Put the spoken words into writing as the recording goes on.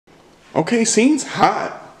Okay, scene's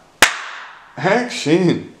hot.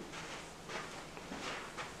 Action.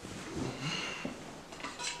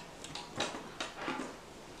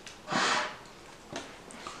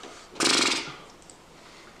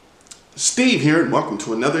 Steve here, and welcome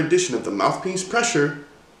to another edition of the Mouthpiece Pressure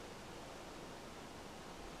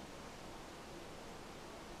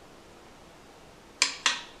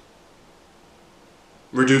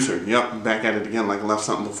Reducer. Yep, back at it again like I left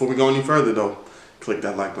something. Before we go any further though, click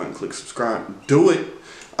that like button, click subscribe, do it.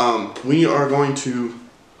 We are going to,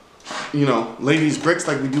 lay these bricks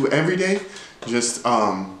like we do every day. Just,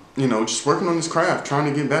 just working on this craft,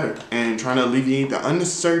 trying to get better and trying to alleviate the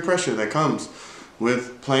unnecessary pressure that comes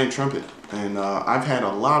with playing trumpet. And I've had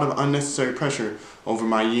a lot of unnecessary pressure over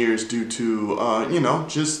my years due to,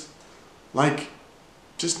 just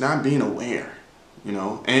not being aware,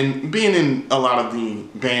 and being in a lot of the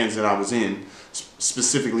bands that I was in,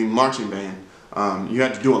 specifically marching band. You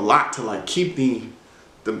had to do a lot to like keep the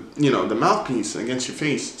mouthpiece against your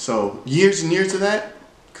face. So years and years of that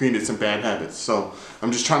created some bad habits. So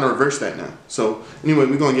I'm just trying to reverse that now. So anyway,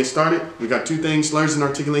 we're gonna get started. We got two things: slurs and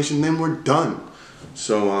articulation. Then we're done.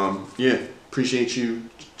 So yeah, appreciate you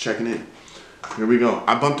checking in. Here we go.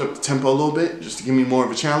 I bumped up the tempo a little bit just to give me more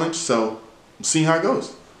of a challenge. So we'll see how it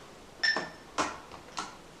goes.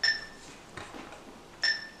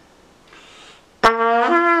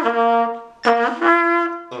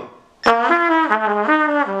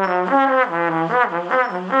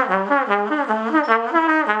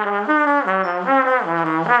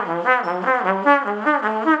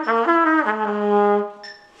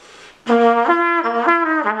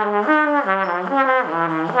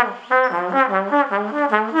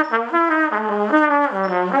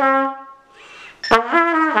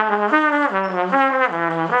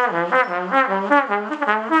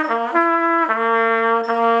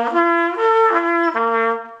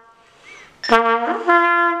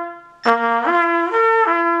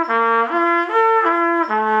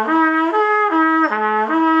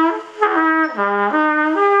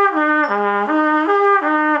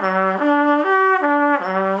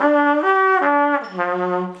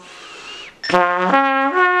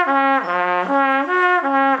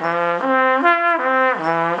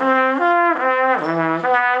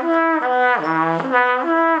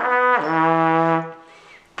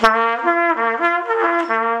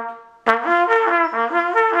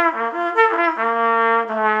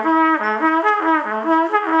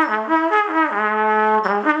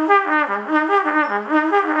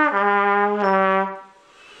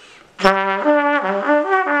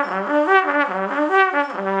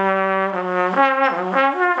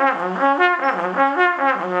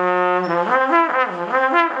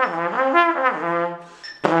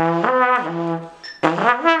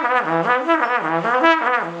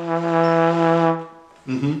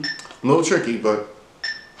 A little tricky, but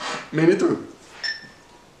made it through.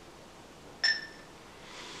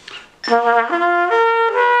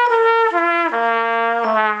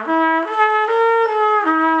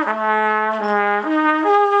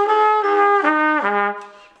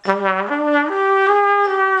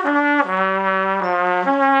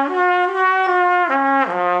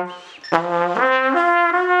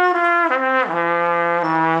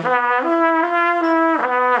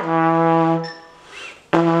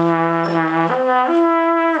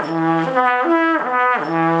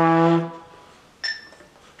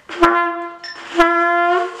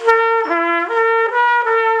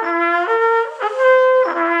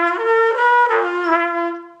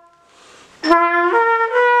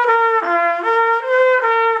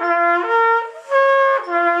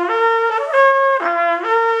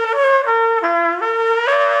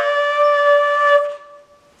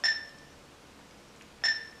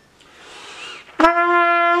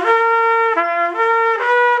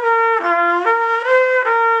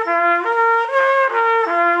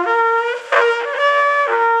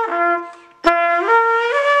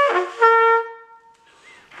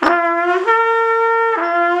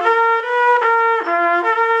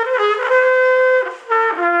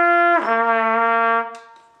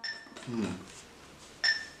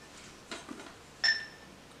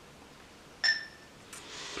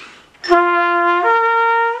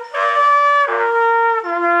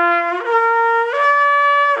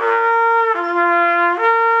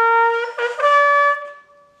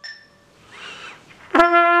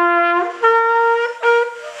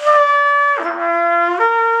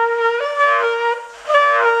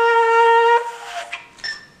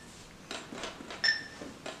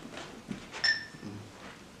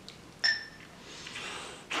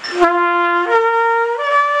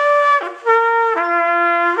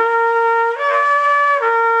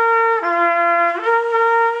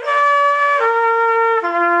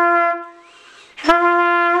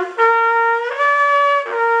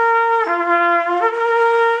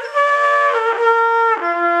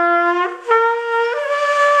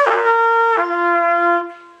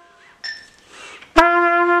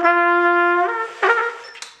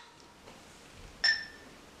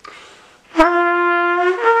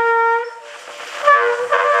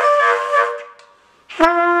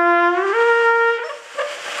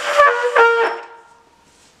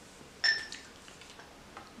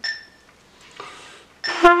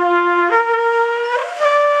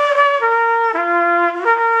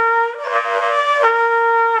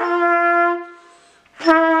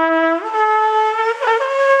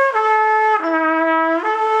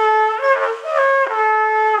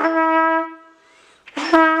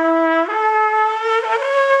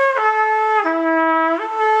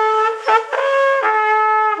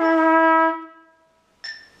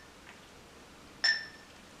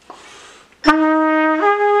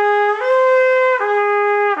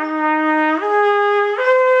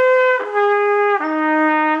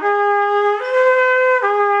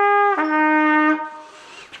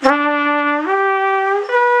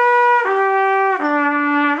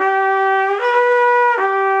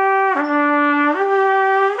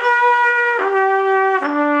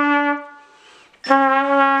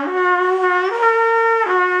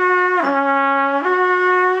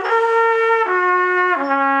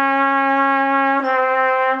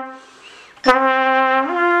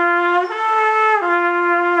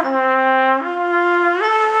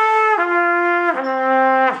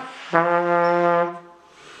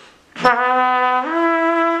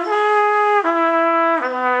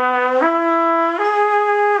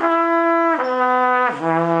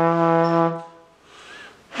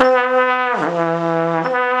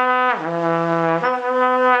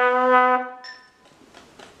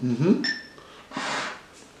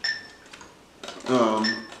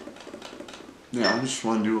 Yeah, I just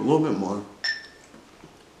want to do a little bit more.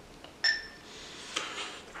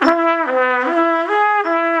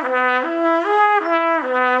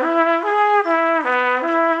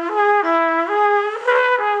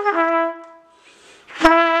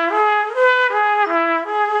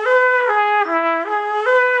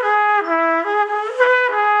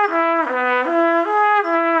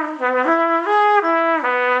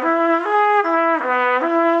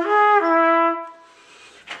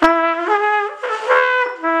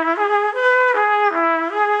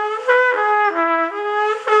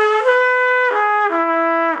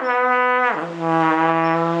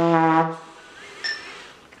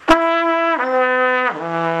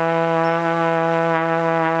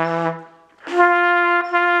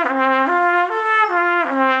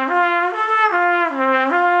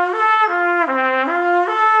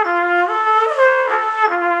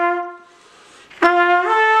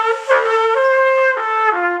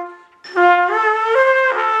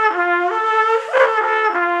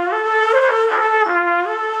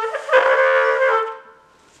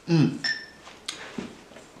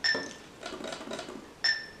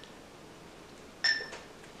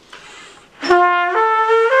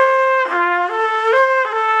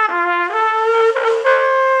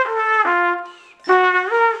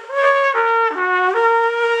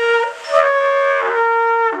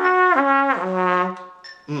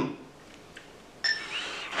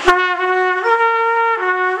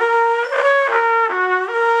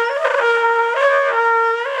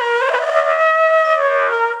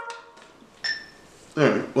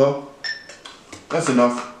 Alright, well, that's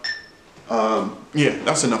enough. Yeah,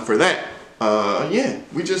 that's enough for that. Yeah,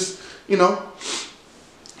 we just, you know,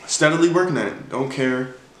 steadily working at it. Don't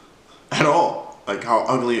care at all, like, how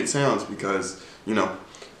ugly it sounds, because, you know,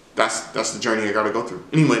 that's the journey I gotta go through.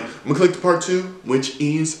 Anyway, I'm gonna click to part 2, which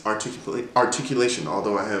is articulation,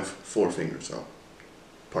 although I have 4 fingers, so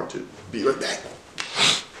part 2. Be right back.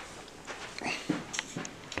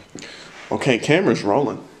 Okay, camera's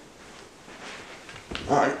rolling.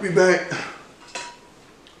 Alright, we back.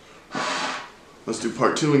 Let's do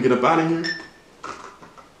part 2 and get up out of here.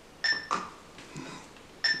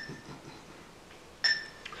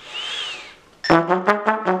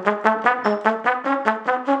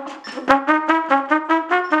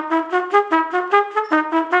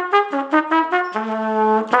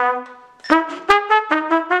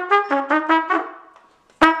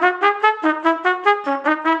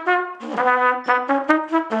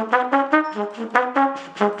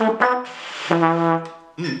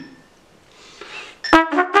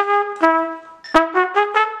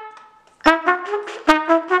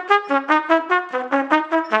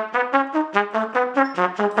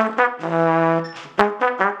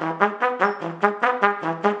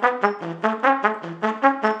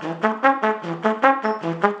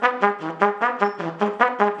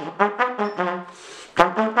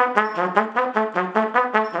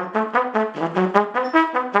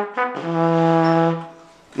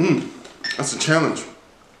 That's a challenge.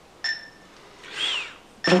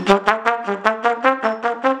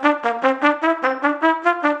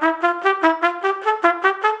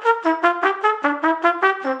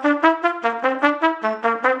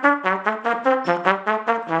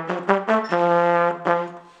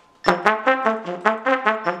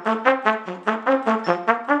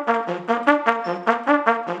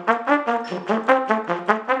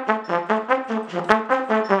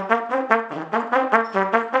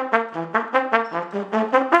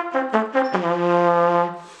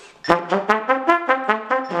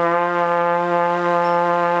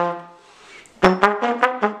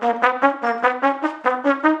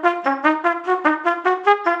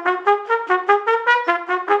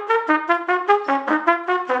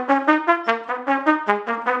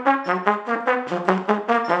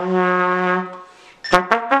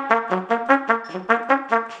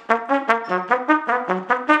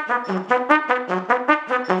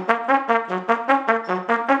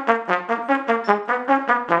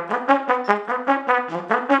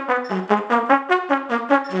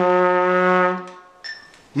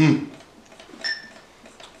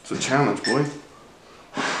 It's a challenge, boy.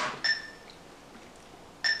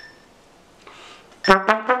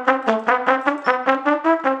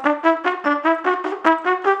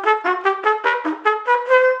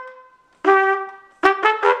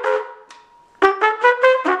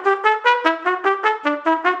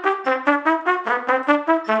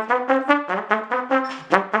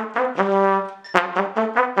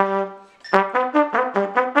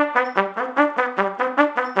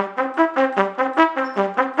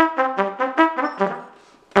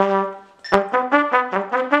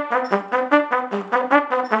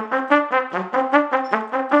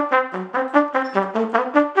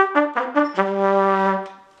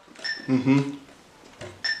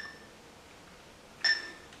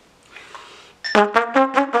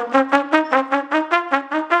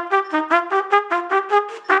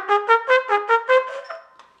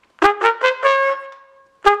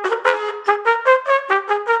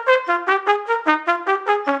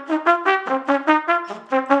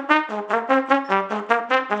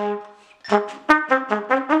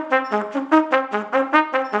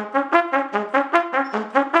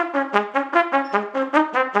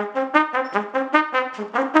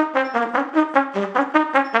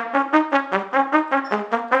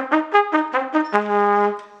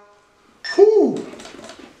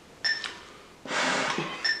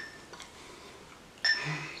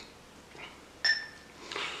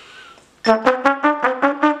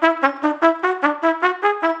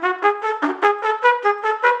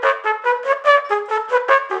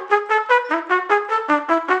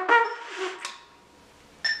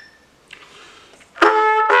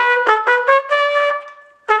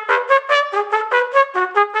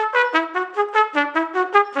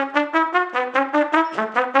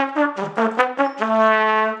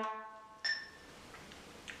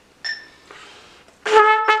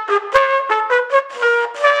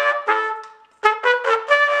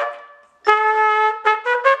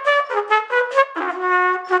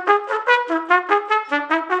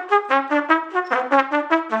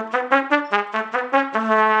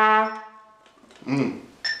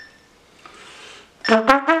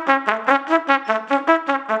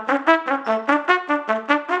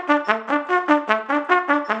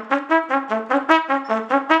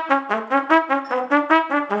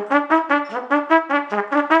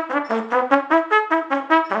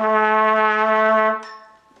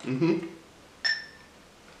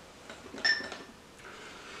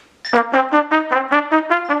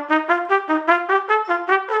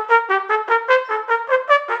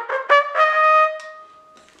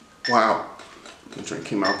 out. The drink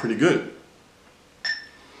came out pretty good.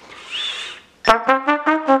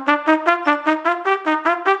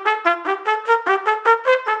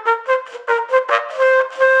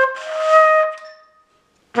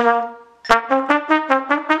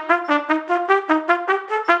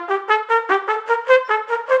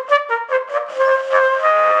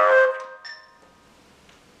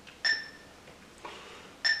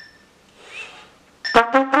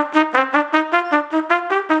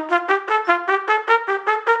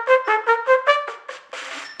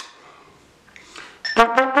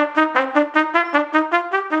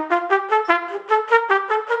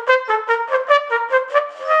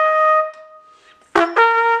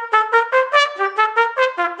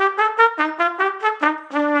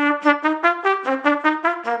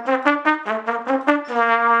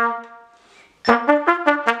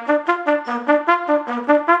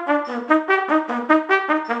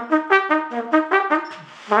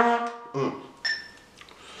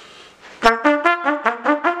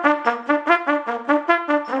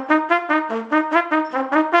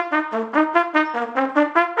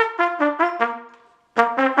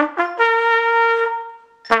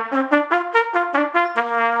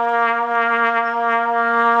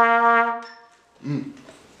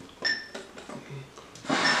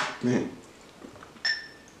 Man.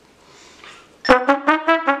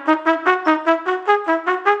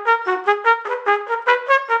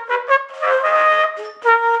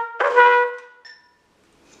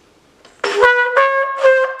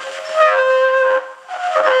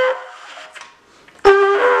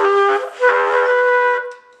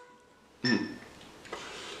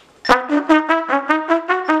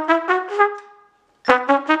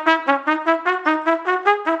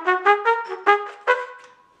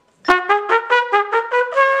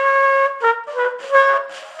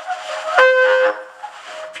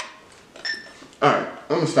 Alright,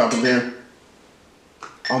 I'm going to stop it there.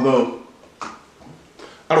 Although,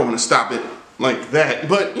 I don't want to stop it like that.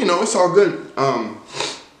 But, you know, it's all good.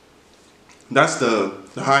 That's the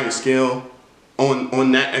highest scale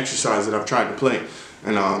on that exercise that I've tried to play.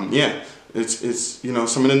 And, yeah, it's you know,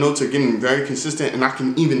 some of the notes are getting very consistent. And I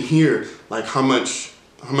can even hear, like, how much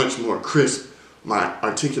more crisp my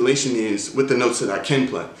articulation is with the notes that I can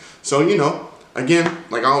play. So, you know, again,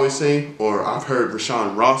 like I always say, or I've heard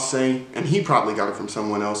Rashawn Ross say, and he probably got it from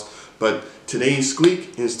someone else, but today's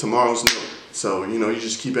squeak is tomorrow's note. So, you know, you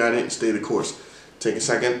just keep at it and stay the course. Take a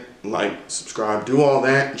second, like, subscribe, do all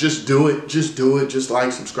that. Just do it, just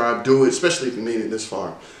like, subscribe, do it, especially if you made it this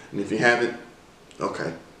far. And if you haven't,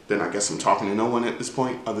 okay, then I guess I'm talking to no one at this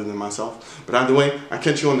point other than myself. But either way, I'll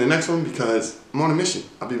catch you on the next one because I'm on a mission.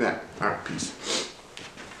 I'll be back. All right, peace.